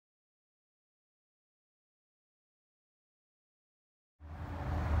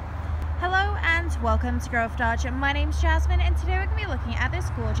and welcome to Grove Dodge. My name's Jasmine and today we're going to be looking at this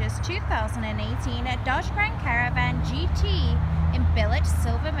gorgeous 2018 Dodge Grand Caravan GT in billet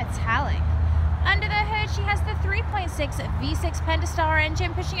silver metallic. Under the hood she has the 3.6 V6 Pentastar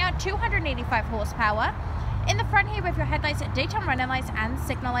engine pushing out 285 horsepower. In the front here with your headlights, daytime running lights and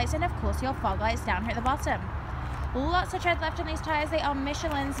signal lights, and of course your fog lights down here at the bottom. Lots of tread left on these tyres. They are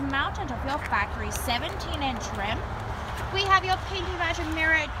Michelin's mounted off your factory 17-inch rim. We have your painted badge and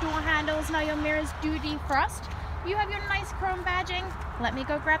mirror door handles. Now your mirrors do defrost. You have your nice chrome badging. Let me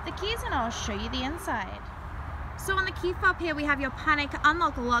go grab the keys and I'll show you the inside. So on the key fob here we have your panic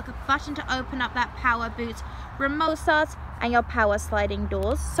unlock lock button to open up that power boot, remote starts and your power sliding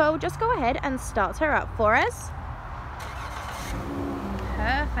doors. So just go ahead and start her up for us.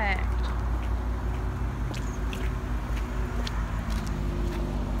 Perfect.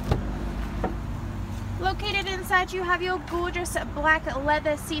 Located inside you have your gorgeous black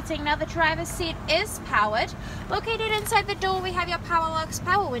leather seating. Now the driver's seat is powered. Located inside the door we have your power locks,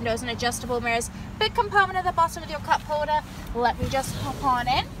 power windows and adjustable mirrors. Big compartment at the bottom with your cup holder. Let me just hop on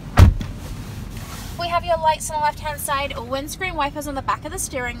in. We have your lights on the left hand side, windscreen wipers on the back of the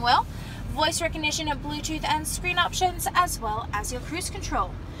steering wheel, voice recognition and Bluetooth and screen options, as well as your cruise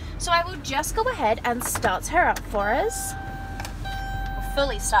control. So I will just go ahead and start her up for us.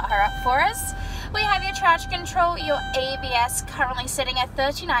 Fully start her up for us. We have your charge control, your ABS currently sitting at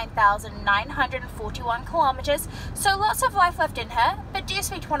 39,941 kilometers, so lots of life left in her, but do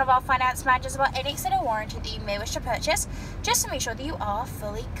speak to one of our finance managers about any extended warranty that you may wish to purchase, just to make sure that you are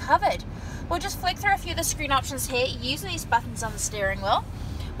fully covered. We'll just flick through a few of the screen options here using these buttons on the steering wheel.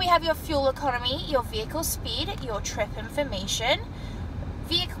 We have your fuel economy, your vehicle speed, your trip information,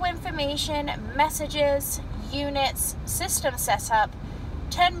 vehicle information, messages, units, system setup,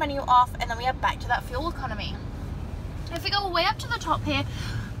 turn menu off, and then we are back to that fuel economy. If we go way up to the top here,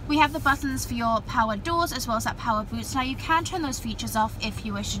 we have the buttons for your power doors as well as that power boots. Now you can turn those features off if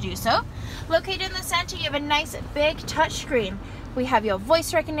you wish to do so. Located in the center you have a nice big touchscreen. We have your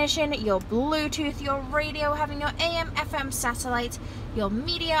voice recognition, your Bluetooth, your radio, having your AM, FM satellite, your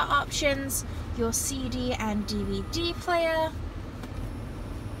media options, your CD and DVD player,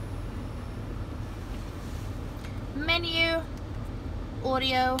 menu,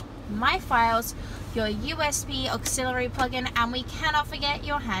 audio, my files, your USB auxiliary plug-in, and we cannot forget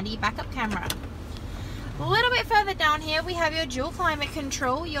your handy backup camera. A little bit further down here we have your dual climate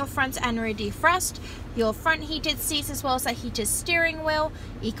control, your front and rear defrost, your front heated seats as well as that heated steering wheel,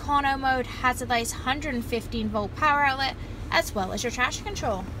 econo mode, hazard lights, 115 volt power outlet, as well as your traction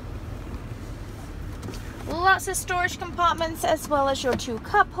control. Lots of storage compartments as well as your two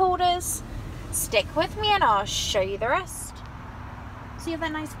cup holders. Stick with me and I'll show you the rest. So you have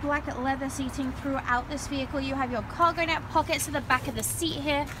that nice black leather seating throughout this vehicle. You have your cargo net pockets at the back of the seat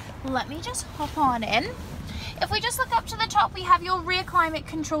here. Let me just hop on in. If we just look up to the top, we have your rear climate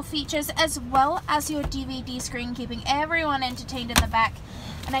control features as well as your DVD screen, keeping everyone entertained in the back.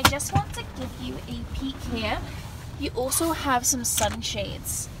 And I just want to give you a peek here. You also have some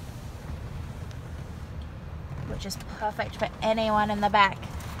sunshades, which is perfect for anyone in the back.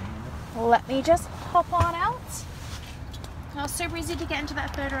 Let me just hop on out. Now it's super easy to get into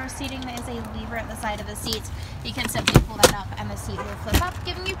that third row seating. There is a lever at the side of the seat. You can simply pull that up and the seat will flip up,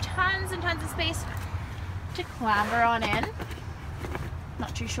 giving you tons and tons of space to clamber on in.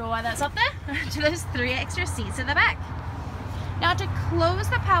 Not too sure why that's up there, to those 3 extra seats in the back. Now to close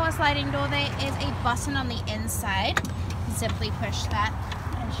the power sliding door, there is a button on the inside. You can simply push that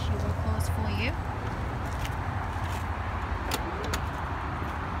and she will close for you.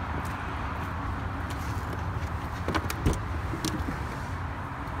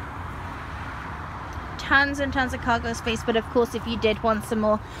 Tons and tons of cargo space, but of course if you did want some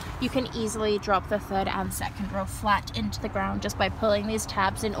more, you can easily drop the third and second row flat into the ground just by pulling these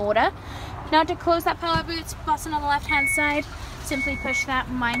tabs in order. Now to close that power boots button on the left hand side, simply push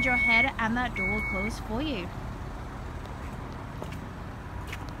that, mind your head, and that door will close for you.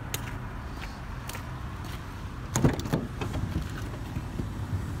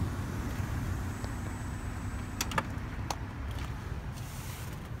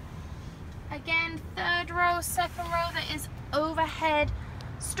 Again, third row, second row, there is overhead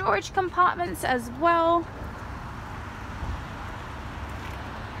storage compartments as well.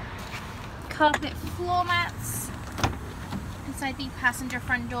 Carpet floor mats. Inside the passenger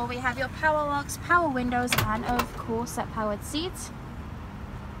front door we have your power locks, power windows, and of course that powered seat.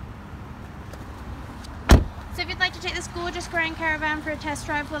 So if you'd like to take this gorgeous Grand Caravan for a test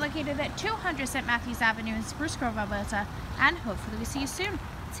drive, we're located at 200 St. Matthews Avenue in Spruce Grove, Alberta, and hopefully we see you soon.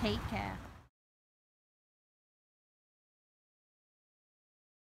 Take care.